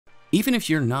Even if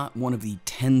you're not one of the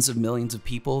tens of millions of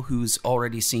people who's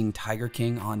already seen Tiger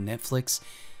King on Netflix,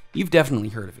 you've definitely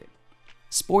heard of it.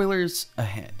 Spoilers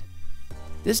ahead.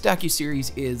 This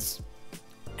docuseries is,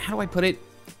 how do I put it,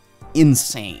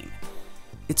 insane.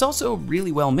 It's also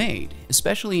really well made,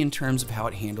 especially in terms of how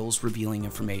it handles revealing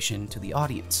information to the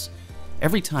audience.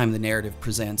 Every time the narrative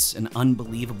presents an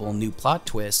unbelievable new plot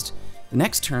twist, the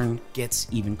next turn gets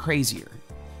even crazier.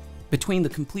 Between the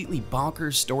completely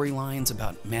bonkers storylines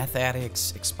about meth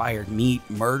addicts, expired meat,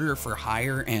 murder for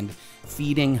hire, and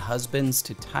feeding husbands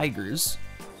to tigers,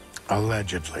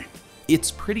 allegedly,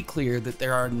 it's pretty clear that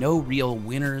there are no real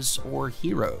winners or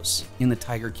heroes in the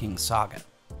Tiger King saga.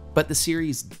 But the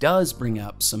series does bring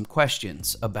up some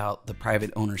questions about the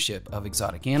private ownership of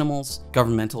exotic animals,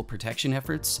 governmental protection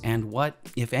efforts, and what,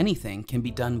 if anything, can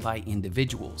be done by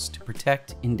individuals to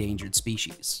protect endangered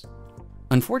species.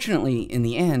 Unfortunately, in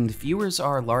the end, viewers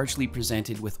are largely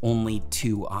presented with only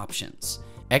two options: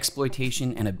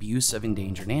 exploitation and abuse of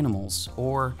endangered animals,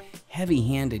 or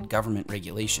heavy-handed government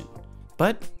regulation.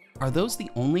 But are those the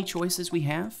only choices we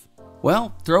have?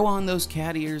 Well, throw on those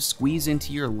cat ears, squeeze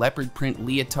into your leopard print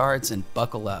leotards, and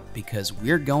buckle up, because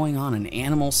we're going on an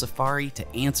animal safari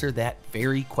to answer that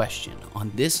very question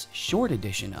on this short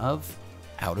edition of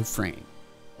Out of Frame.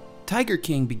 Tiger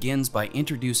King begins by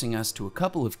introducing us to a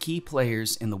couple of key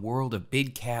players in the world of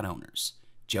big cat owners,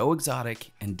 Joe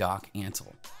Exotic and Doc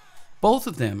Antle. Both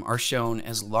of them are shown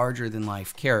as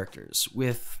larger-than-life characters,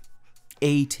 with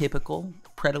atypical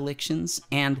predilections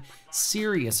and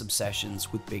serious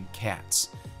obsessions with big cats.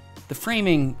 The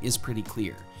framing is pretty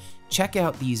clear. Check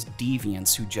out these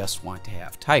deviants who just want to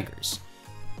have tigers.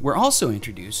 We're also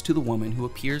introduced to the woman who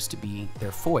appears to be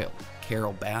their foil,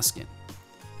 Carol Baskin.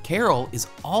 Carol is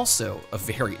also a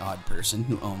very odd person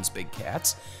who owns big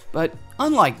cats, but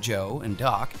unlike Joe and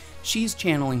Doc, she's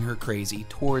channeling her crazy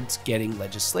towards getting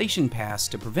legislation passed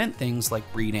to prevent things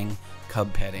like breeding,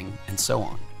 cub petting, and so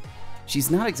on. She's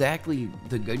not exactly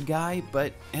the good guy,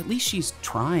 but at least she's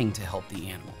trying to help the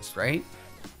animals, right?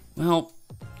 Well,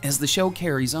 as the show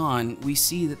carries on, we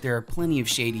see that there are plenty of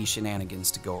shady shenanigans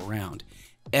to go around.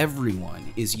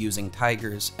 Everyone is using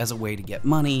tigers as a way to get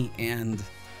money and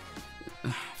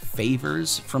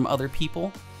favors from other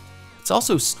people. It's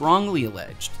also strongly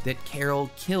alleged that Carol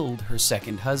killed her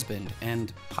second husband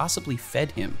and possibly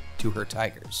fed him to her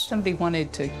tigers. If somebody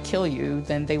wanted to kill you,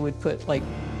 then they would put like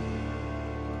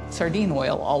sardine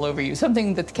oil all over you,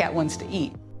 something that the cat wants to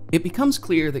eat. It becomes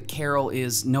clear that Carol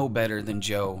is no better than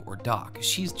Joe or Doc.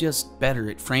 She's just better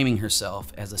at framing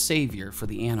herself as a savior for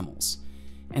the animals.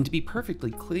 And to be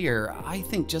perfectly clear, I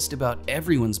think just about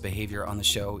everyone's behavior on the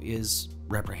show is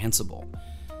reprehensible.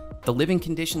 The living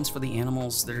conditions for the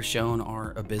animals that are shown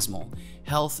are abysmal.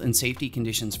 Health and safety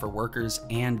conditions for workers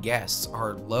and guests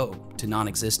are low to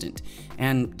non-existent.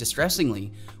 And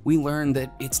distressingly, we learn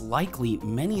that it's likely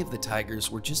many of the tigers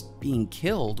were just being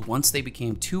killed once they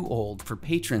became too old for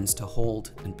patrons to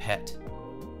hold and pet.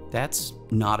 That's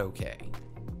not okay.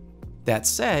 That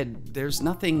said, there's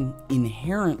nothing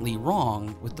inherently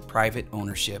wrong with the private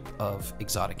ownership of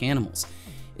exotic animals,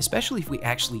 especially if we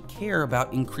actually care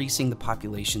about increasing the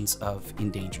populations of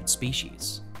endangered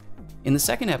species. In the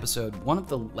second episode, one of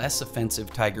the less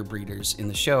offensive tiger breeders in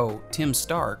the show, Tim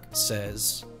Stark,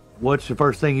 says, "What's the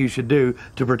first thing you should do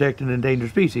to protect an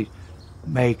endangered species?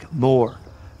 Make more,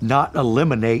 not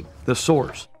eliminate the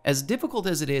source." As difficult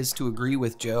as it is to agree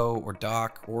with Joe or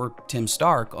Doc or Tim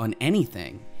Stark on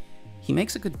anything, he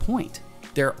makes a good point.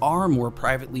 There are more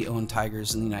privately owned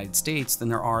tigers in the United States than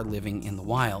there are living in the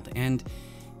wild, and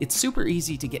it's super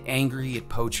easy to get angry at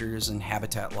poachers and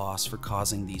habitat loss for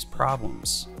causing these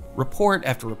problems. Report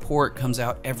after report comes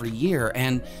out every year,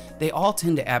 and they all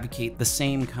tend to advocate the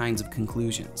same kinds of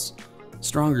conclusions.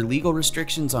 Stronger legal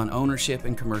restrictions on ownership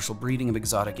and commercial breeding of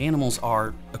exotic animals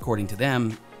are, according to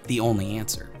them, the only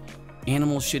answer.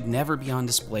 Animals should never be on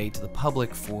display to the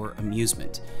public for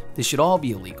amusement. They should all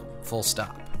be illegal, full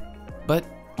stop. But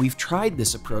we've tried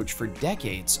this approach for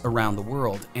decades around the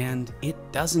world, and it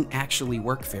doesn't actually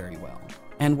work very well.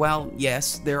 And while,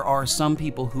 yes, there are some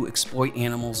people who exploit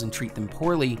animals and treat them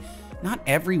poorly, not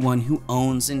everyone who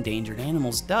owns endangered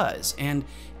animals does, and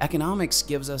economics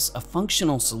gives us a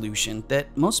functional solution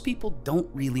that most people don't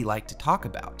really like to talk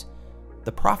about: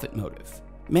 the profit motive.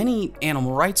 Many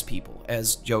animal rights people,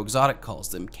 as Joe Exotic calls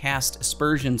them, cast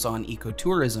aspersions on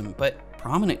ecotourism, but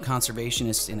prominent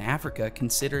conservationists in Africa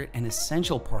consider it an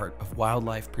essential part of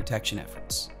wildlife protection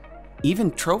efforts. Even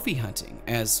trophy hunting,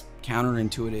 as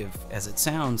counterintuitive as it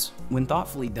sounds, when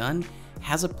thoughtfully done,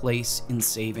 has a place in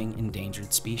saving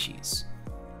endangered species.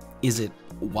 Is it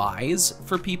wise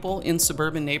for people in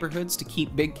suburban neighborhoods to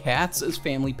keep big cats as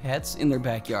family pets in their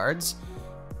backyards?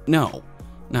 No,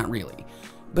 not really.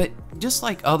 But just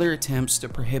like other attempts to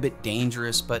prohibit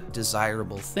dangerous but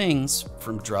desirable things,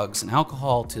 from drugs and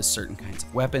alcohol to certain kinds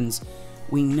of weapons,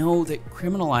 we know that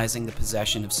criminalizing the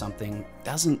possession of something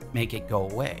doesn't make it go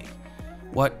away.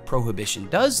 What prohibition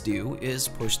does do is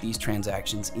push these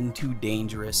transactions into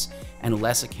dangerous and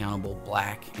less accountable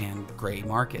black and gray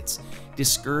markets,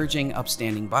 discouraging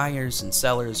upstanding buyers and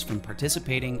sellers from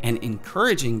participating and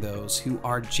encouraging those who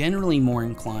are generally more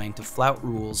inclined to flout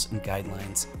rules and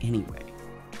guidelines anyway.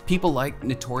 People like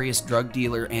notorious drug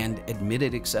dealer and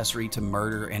admitted accessory to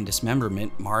murder and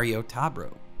dismemberment Mario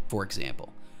Tabro, for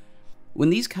example. When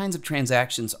these kinds of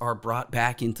transactions are brought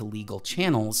back into legal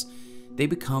channels, they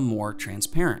become more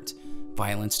transparent,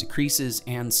 violence decreases,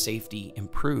 and safety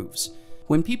improves.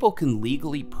 When people can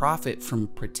legally profit from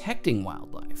protecting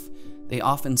wildlife, they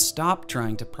often stop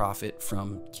trying to profit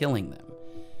from killing them.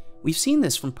 We've seen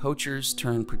this from poachers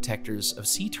turned protectors of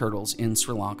sea turtles in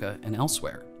Sri Lanka and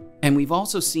elsewhere. And we've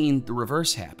also seen the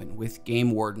reverse happen, with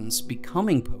game wardens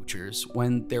becoming poachers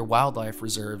when their wildlife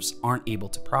reserves aren't able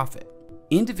to profit.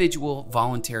 Individual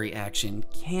voluntary action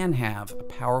can have a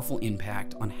powerful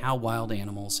impact on how wild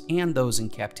animals and those in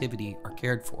captivity are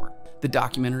cared for. The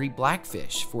documentary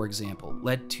Blackfish, for example,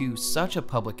 led to such a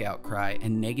public outcry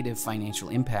and negative financial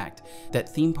impact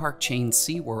that theme park chain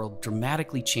SeaWorld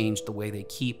dramatically changed the way they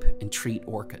keep and treat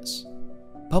orcas.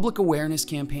 Public awareness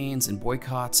campaigns and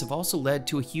boycotts have also led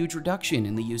to a huge reduction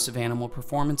in the use of animal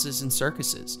performances in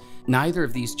circuses. Neither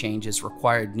of these changes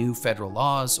required new federal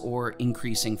laws or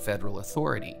increasing federal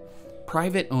authority.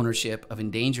 Private ownership of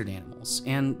endangered animals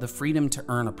and the freedom to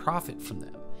earn a profit from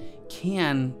them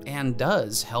can and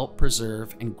does help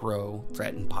preserve and grow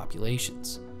threatened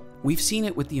populations. We've seen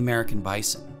it with the American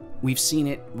bison. We've seen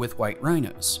it with white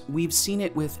rhinos. We've seen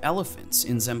it with elephants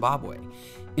in Zimbabwe.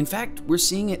 In fact, we're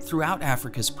seeing it throughout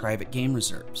Africa's private game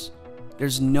reserves.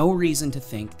 There's no reason to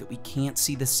think that we can't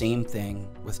see the same thing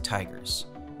with tigers.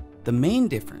 The main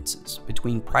differences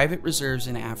between private reserves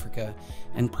in Africa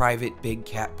and private big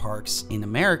cat parks in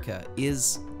America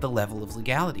is the level of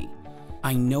legality.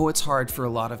 I know it's hard for a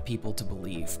lot of people to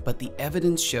believe, but the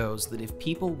evidence shows that if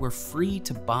people were free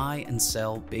to buy and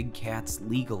sell big cats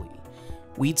legally,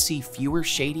 we'd see fewer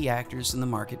shady actors in the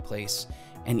marketplace,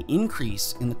 an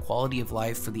increase in the quality of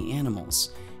life for the animals,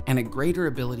 and a greater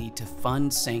ability to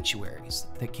fund sanctuaries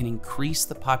that can increase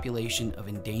the population of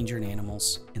endangered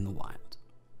animals in the wild.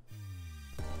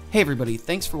 Hey everybody,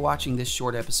 thanks for watching this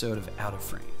short episode of Out of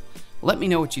Frame. Let me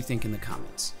know what you think in the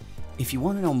comments. If you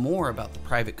want to know more about the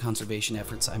private conservation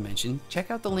efforts I mentioned, check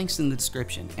out the links in the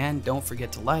description, and don't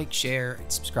forget to like, share,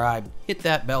 and subscribe, hit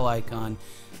that bell icon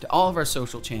to all of our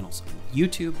social channels on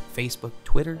YouTube, Facebook,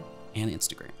 Twitter, and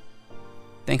Instagram.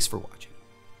 Thanks for watching.